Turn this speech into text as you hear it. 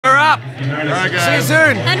up. See you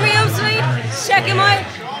soon. And we obviously check him out.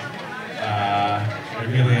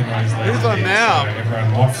 Who's on now?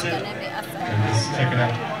 Everyone watch it. And just check it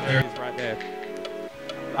out. It's right there.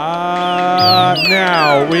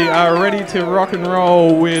 Now we are ready to rock and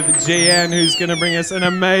roll with GN, who's going to bring us an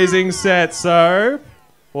amazing set. So,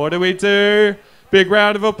 what do? Big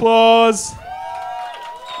round of applause.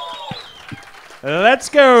 Let's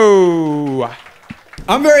go.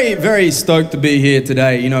 I'm very, very stoked to be here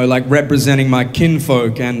today, you know, like representing my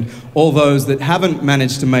kinfolk and all those that haven't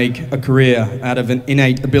managed to make a career out of an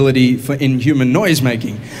innate ability for inhuman noise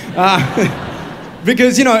making.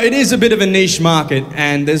 Because, you know, it is a bit of a niche market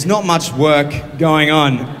and there's not much work going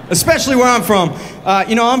on, especially where I'm from.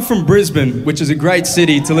 You know, I'm from Brisbane, which is a great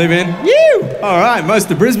city to live in. Woo! All right, most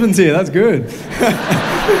of Brisbane's here, that's good. You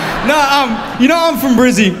know, I'm from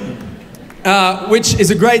Brizzy. Which is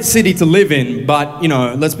a great city to live in, but, you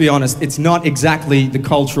know, let's be honest, it's not exactly the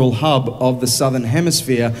cultural hub of the Southern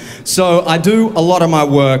Hemisphere. So I do a lot of my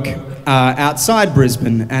work outside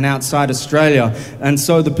Brisbane and outside Australia. And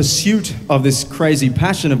so the pursuit of this crazy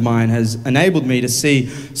passion of mine has enabled me to see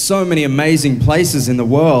so many amazing places in the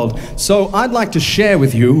world. So I'd like to share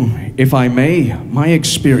with you, if I may, my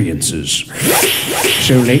experiences.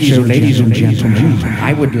 So, ladies and gentlemen,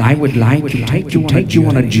 I would like to take you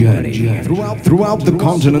on a journey throughout the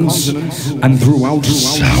continents and throughout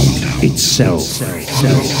sound itself.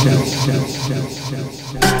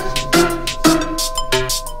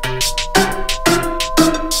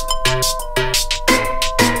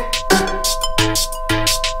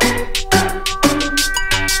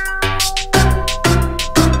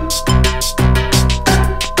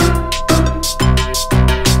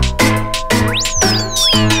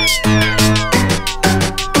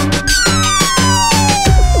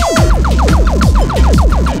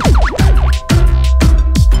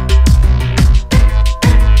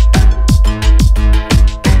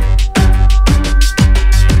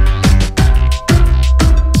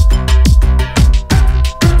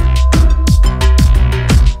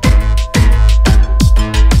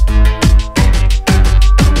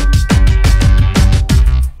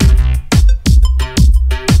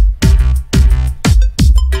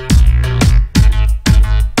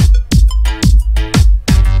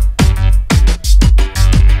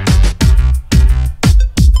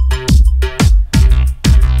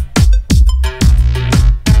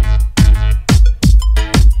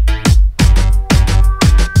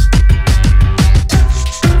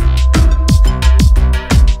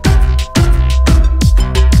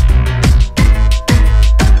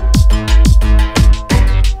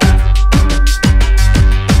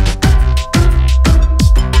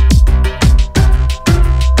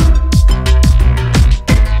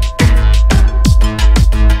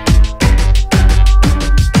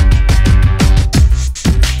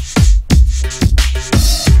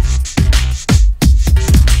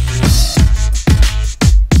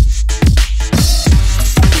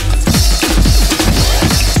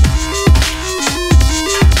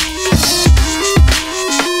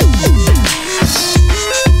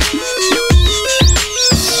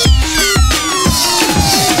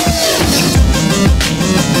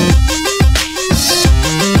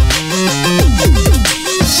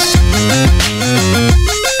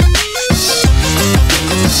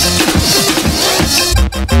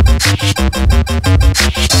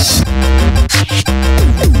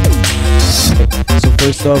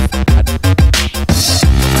 First off,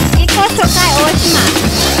 自己紹介をします。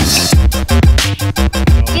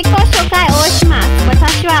自己紹介をします。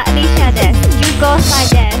私はアリシャです。15歳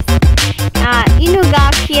です。犬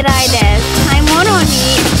が嫌いです。買い物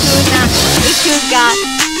に行くが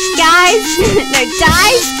大好きです。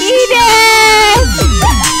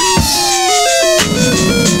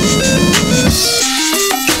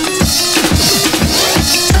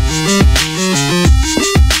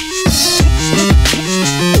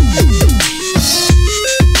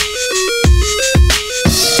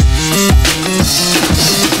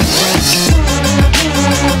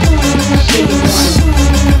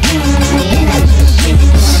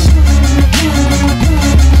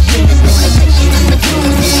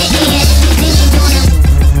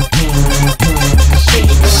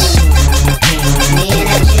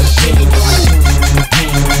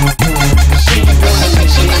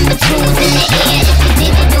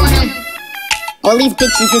All these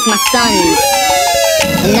bitches is my sons,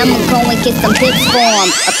 and I'ma go and get some bits for them.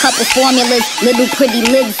 A couple formulas, little pretty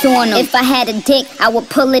lids on them. If I had a dick, I would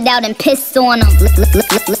pull it out and piss on them.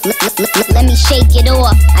 Let me shake it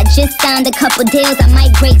off. I just signed a couple deals, I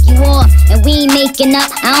might break you off. And we ain't making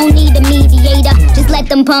up, I don't need a mediator. Just let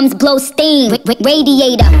them bums blow steam,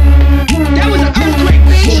 radiator. That was an earthquake,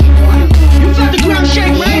 bitch.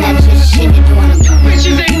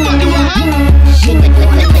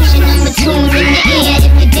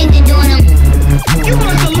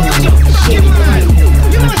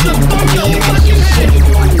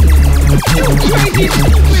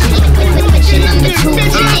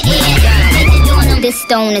 This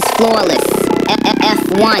stone is flawless.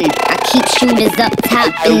 F1. I keep shooters up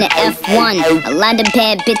top in the F1. A lot of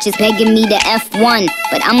bad bitches begging me to F1,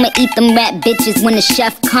 but I'ma eat them rat bitches when the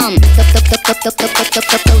chef comes. Those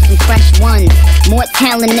some fresh ones. More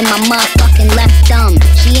talent than my motherfucking left thumb.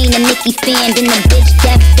 She ain't a Mickey fan, then the bitch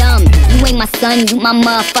deaf dumb. You ain't my son, you my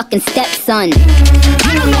motherfucking stepson.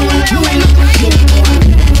 I don't know what hell ain't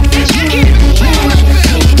bitch, I can't even play on my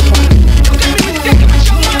film. Don't get me mistaken with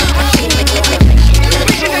your motherfucking.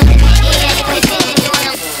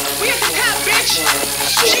 We at the top, bitch.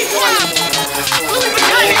 She wild. Louis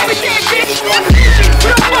Vuitton everything, bitch. We don't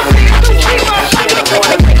fuck with it. Don't keep on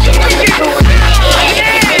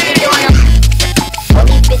all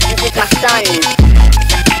these bitches is my sons.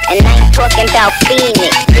 And I ain't talking about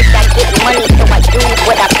Phoenix. Bitch, I get money, so I do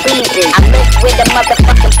what I pleases. I live with the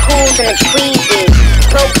motherfucking pools and the trees.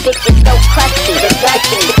 Broke bitches so crusty,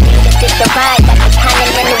 disgusting. The bitch a ride, got the kind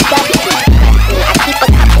of money dusty. I keep a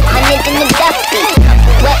couple hundred in the dusty.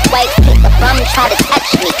 Wet white kick the bum try to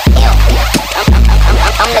touch me. Ew.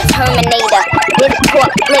 I'm the Terminator. This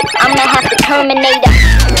pork flick, I'ma have to terminate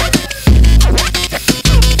her.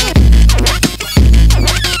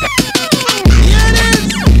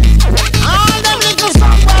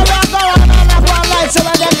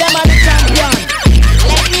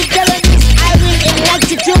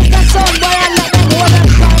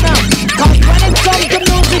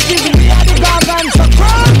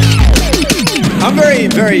 I'm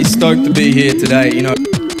very stoked to be here today, you know.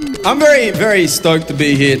 I'm very stoked to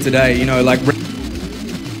be here today, you know, like...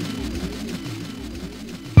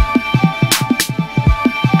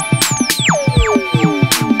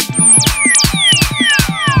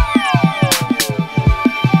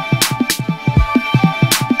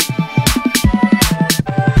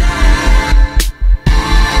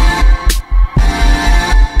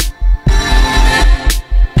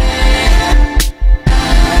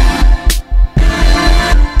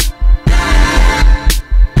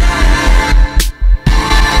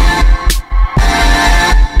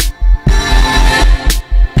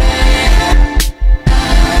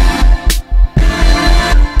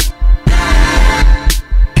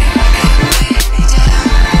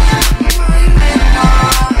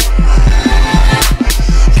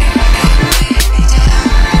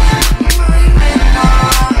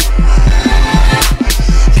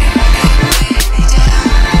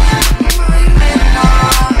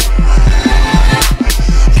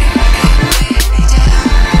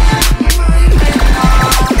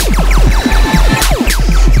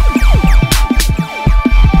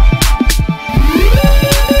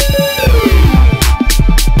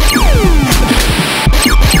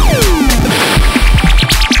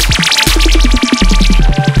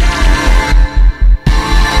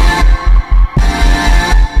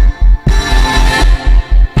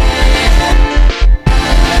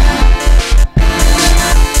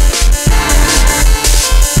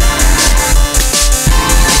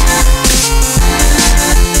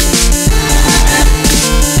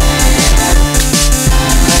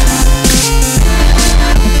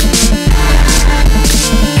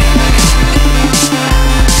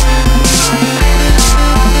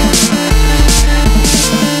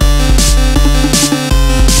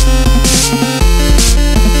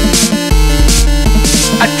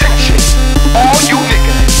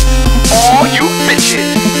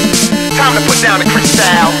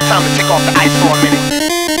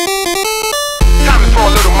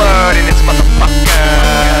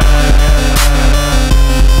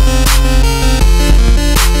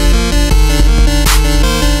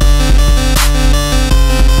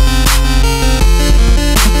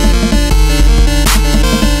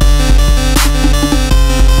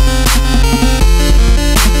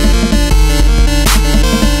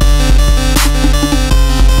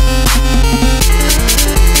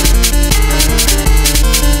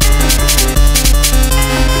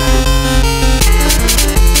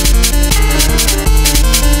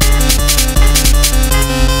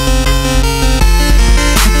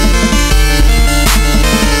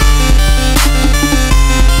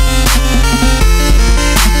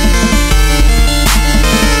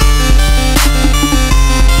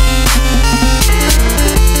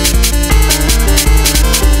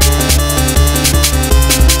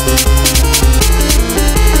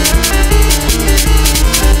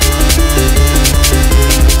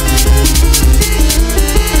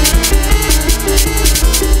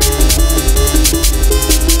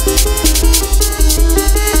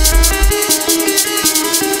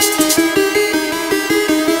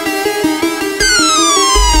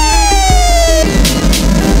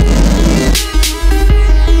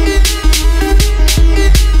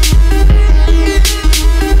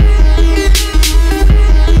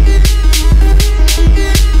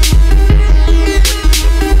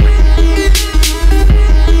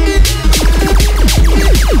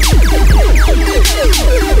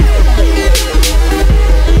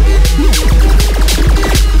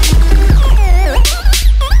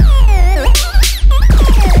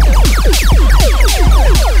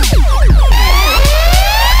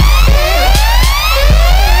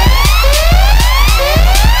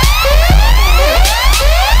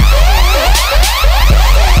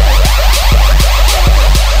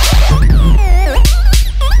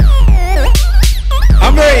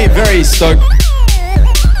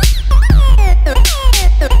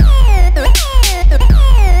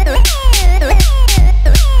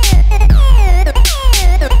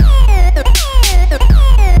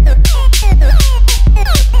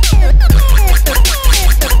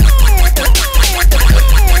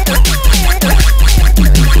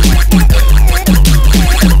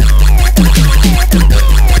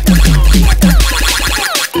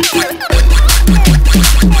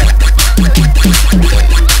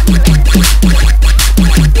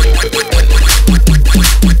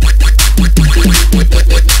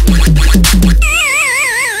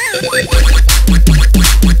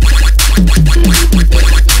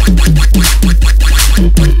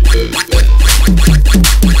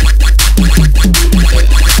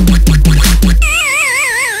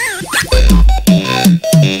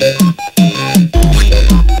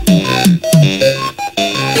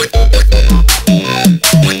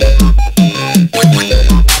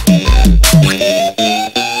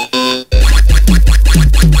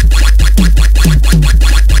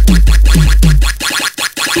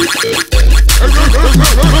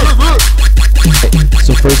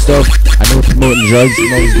 So first off, I know promoting drugs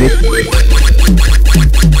is always good.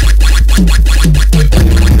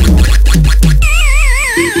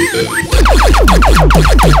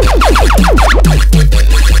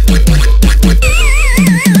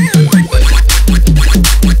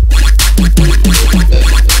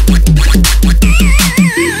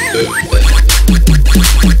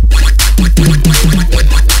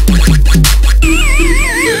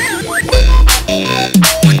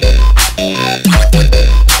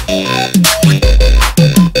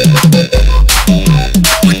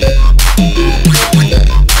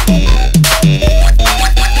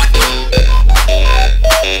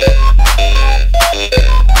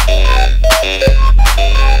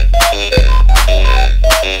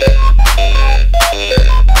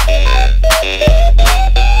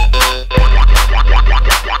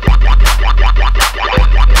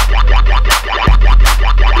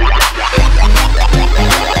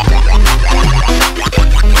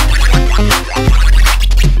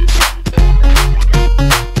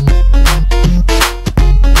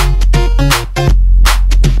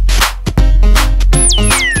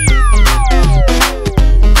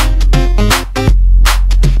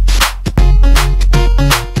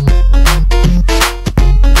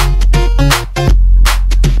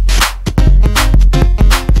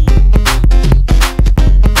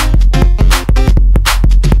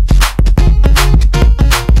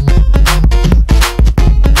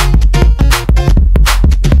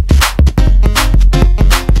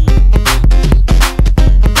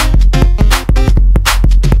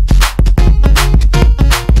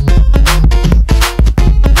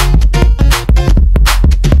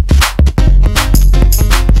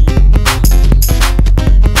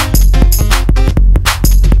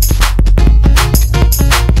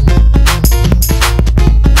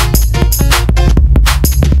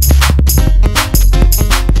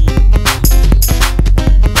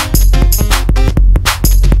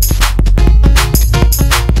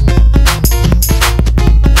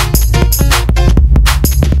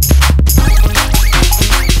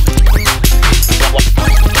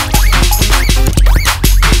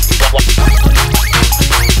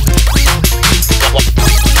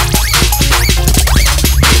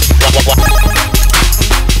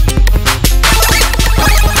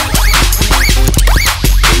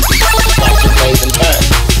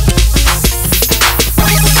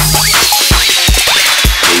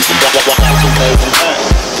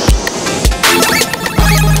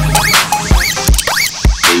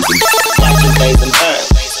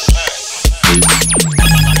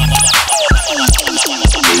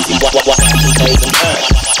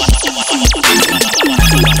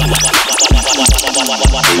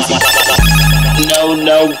 No,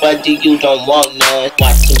 nobody, you don't want none.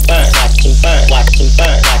 Watch him burn, watch him burn, watch him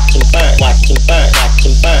burn, watch him burn, watch him burn, watch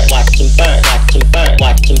him burn, watch him burn, watch him burn,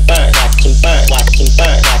 watch him burn, watch him burn, watch him burn, watch him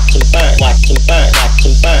burn, watch him burn,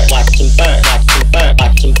 watch him burn, watch him burn, watch him burn,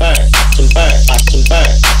 watch him burn, watch him burn, watch him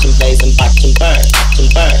burn, watch him blaze and watch him burn, watch him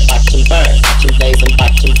burn, watch him burn, watch him blaze and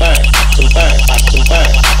watch him burn, watch him burn, watch him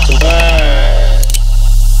burn, watch him burn.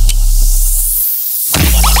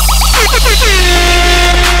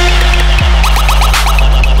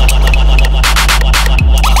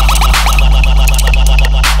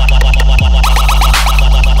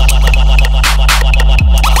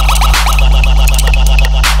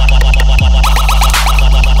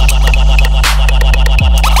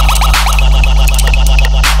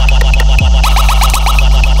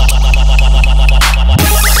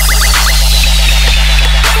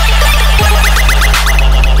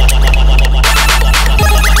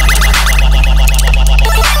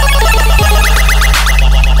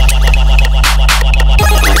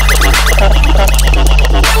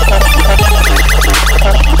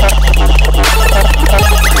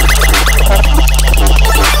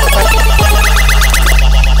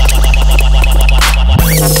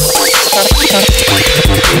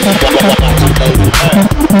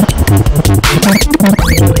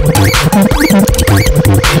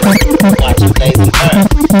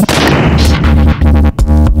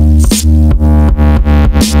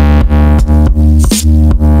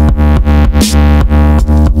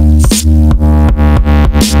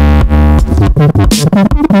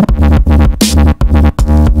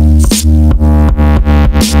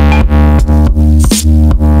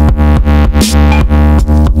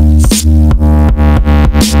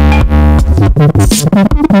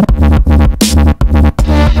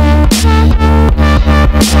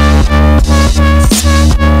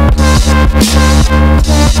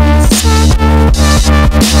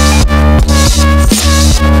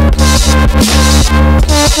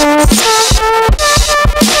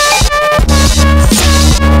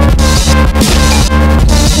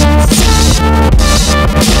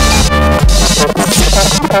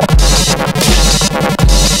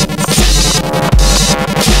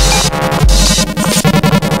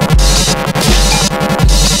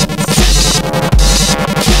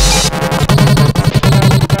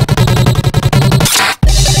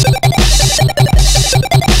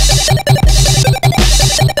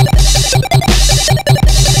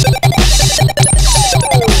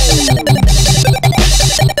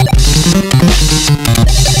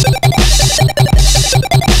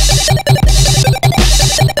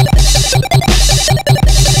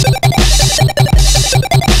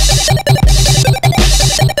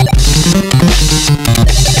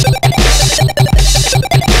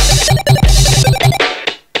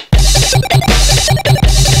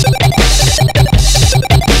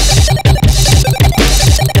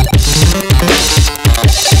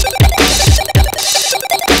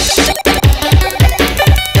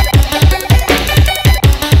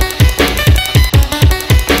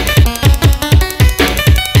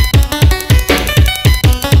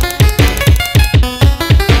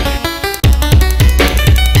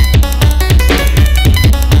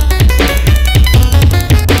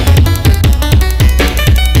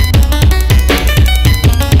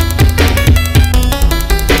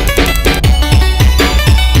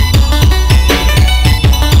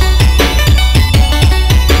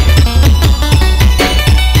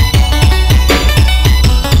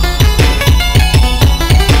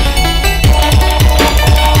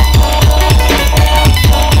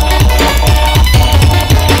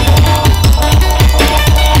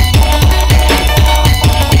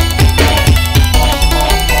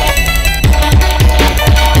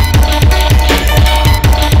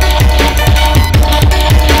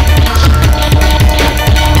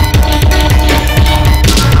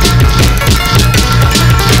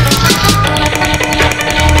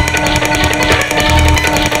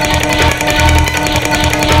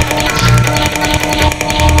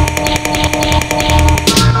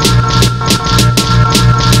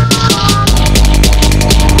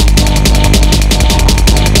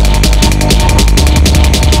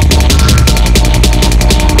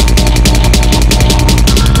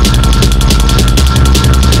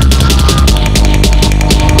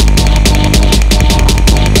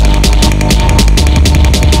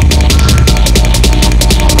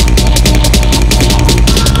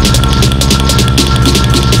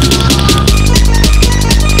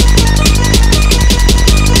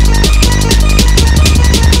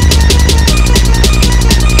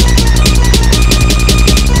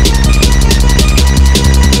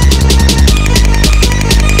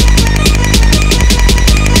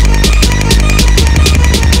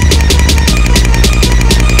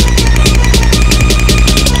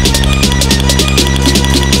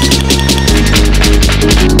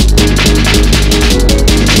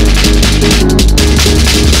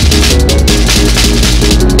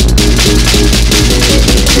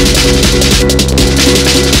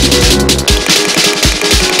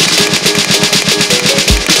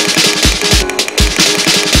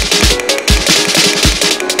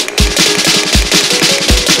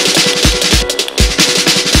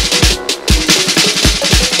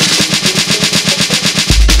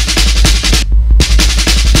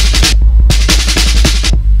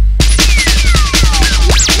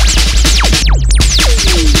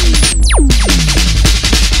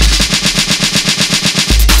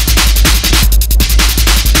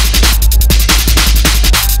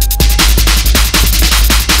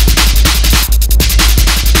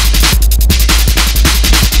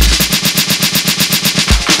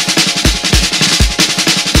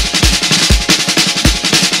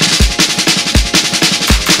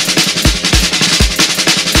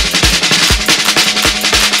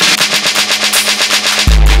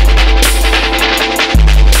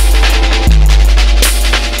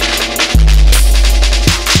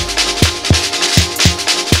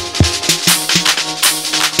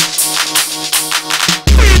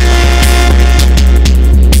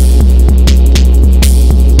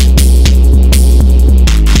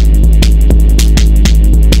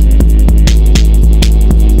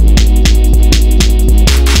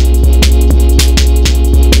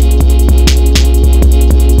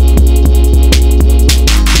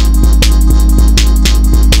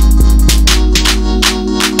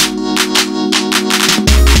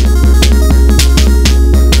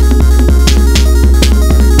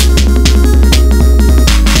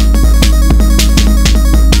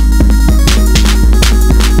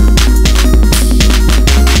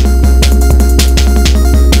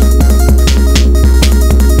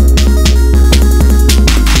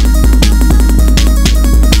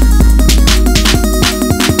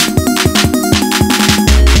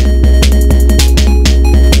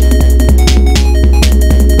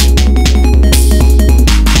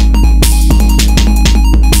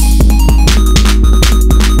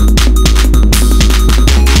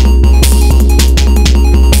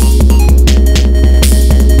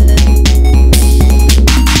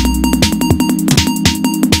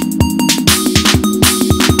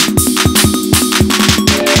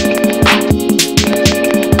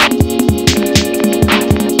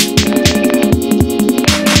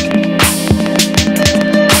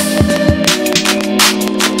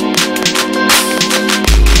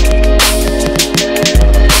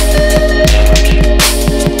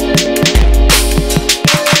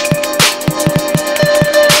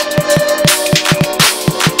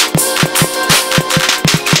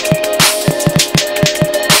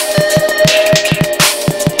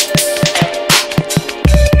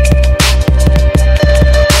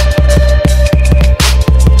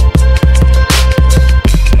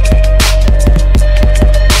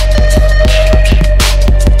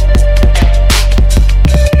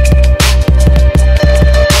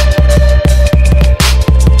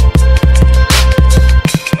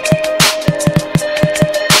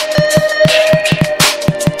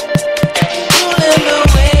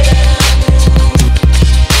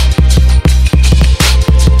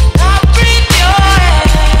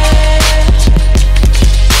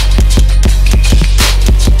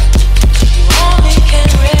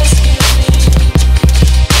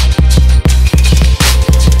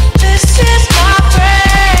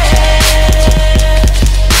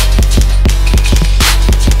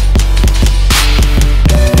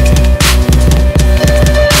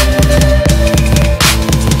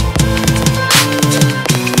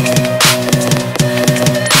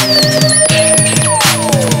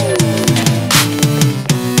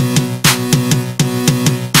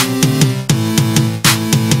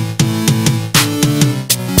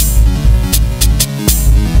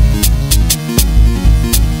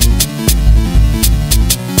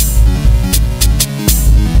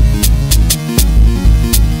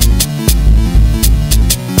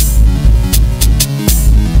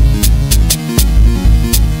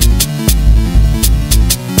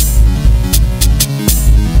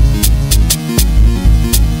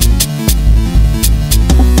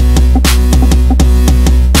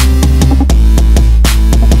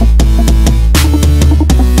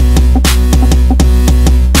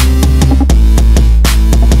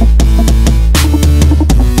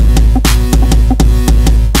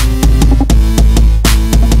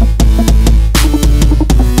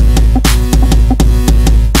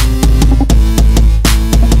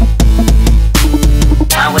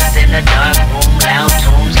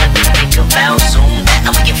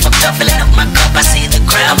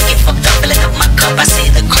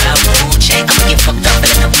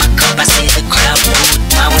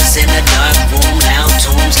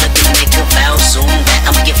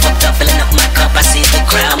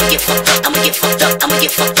 get fucked up, I'ma get fucked up, I'ma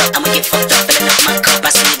get fucked up, I'ma get fucked up. Filling up my cup, I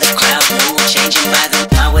see the crowd move, changing by the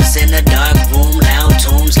powers in a dark room. Loud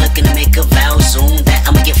tunes, looking to make a vow soon. That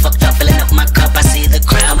I'ma get fucked up, filling up my cup, I see the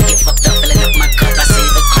crowd. I'ma get fucked up, filling up my cup, I see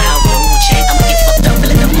the crowd move. Change, I'ma get fucked up,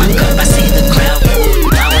 filling up my cup, I see the crowd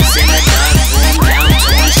move. Powers in a dark room, loud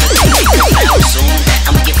tunes, looking to make a vow soon. That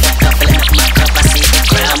I'ma get fucked up, filling up my cup, I see the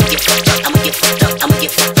crowd. I'ma get fucked up, I'ma get fucked up, I'ma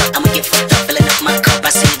get fucked up, I'ma get fucked up, filling up my cup,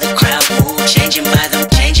 I see the crowd move, changing by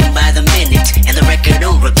the minute, and the record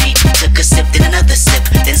on repeat.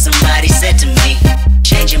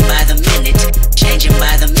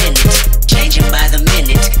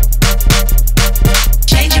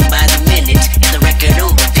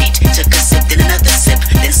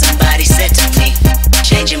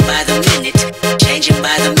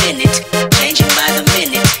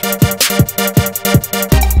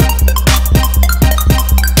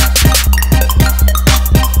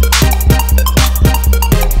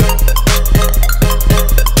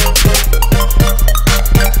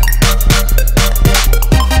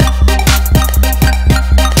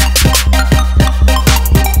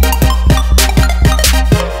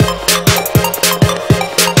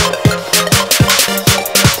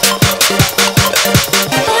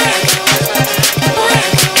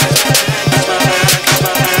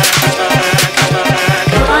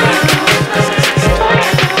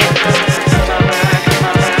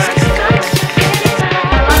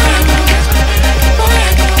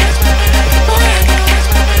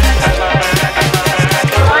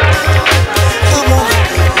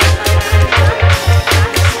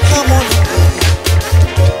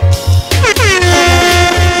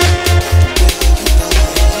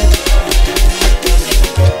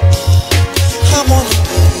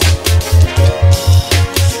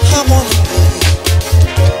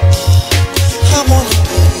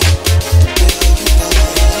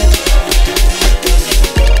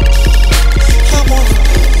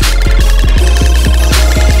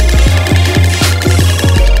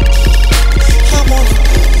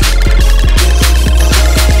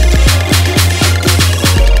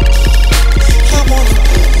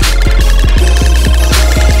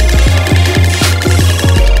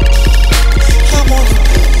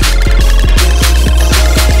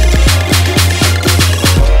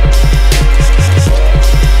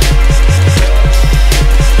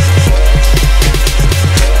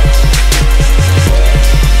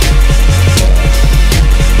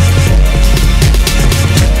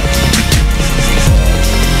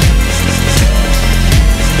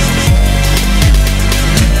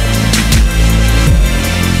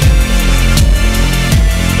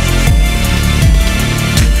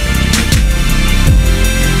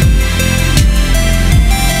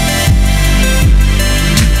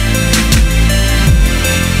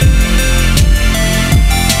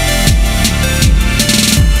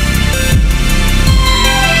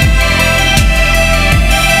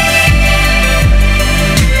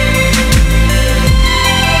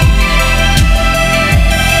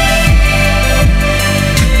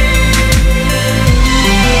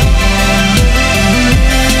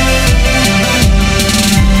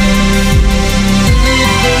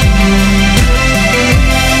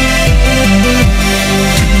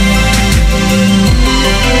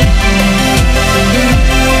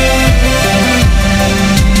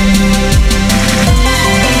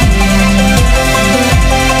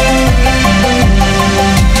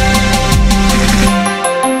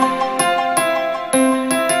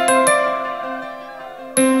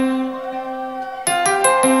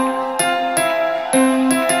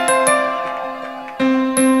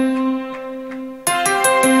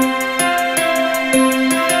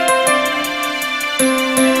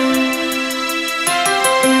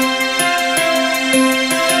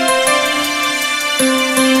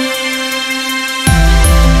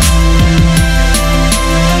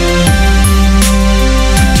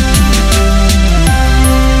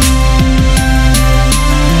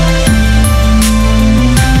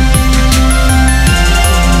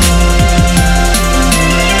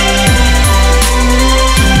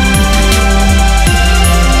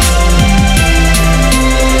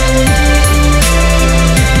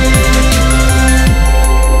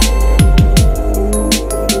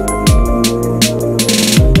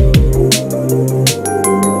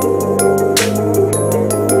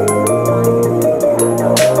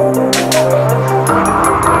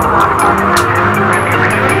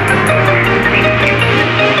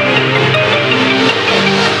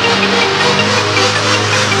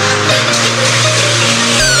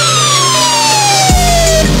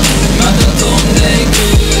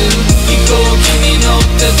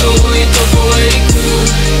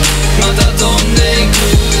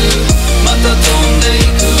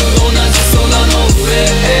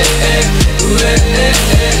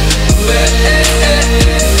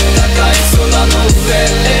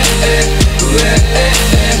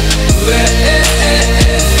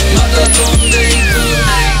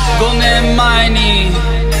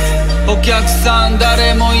 お客さん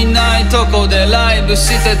誰もいないとこでライブし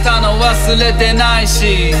てたの忘れてない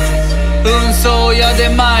し、運送屋で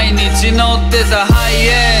毎日乗ってたハイ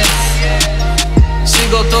エース。仕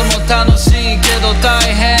事も楽しいけど大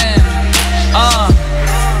変。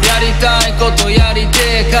やりたいことやり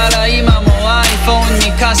てえから今も iPhone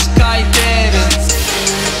に歌詞書いてる。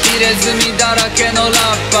入れ墨だらけのラッ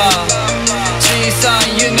パー、小さ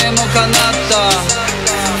い夢も叶った。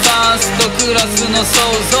ファーストクラスの想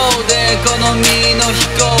像でエコノミーの飛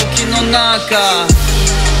行機の中、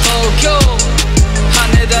東京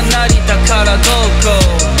羽田成田からどこ、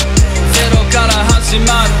ゼロから始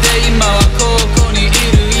まって今はここにいる。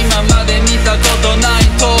今まで見たことない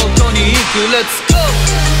遠くに行く Let's go。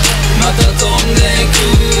 またど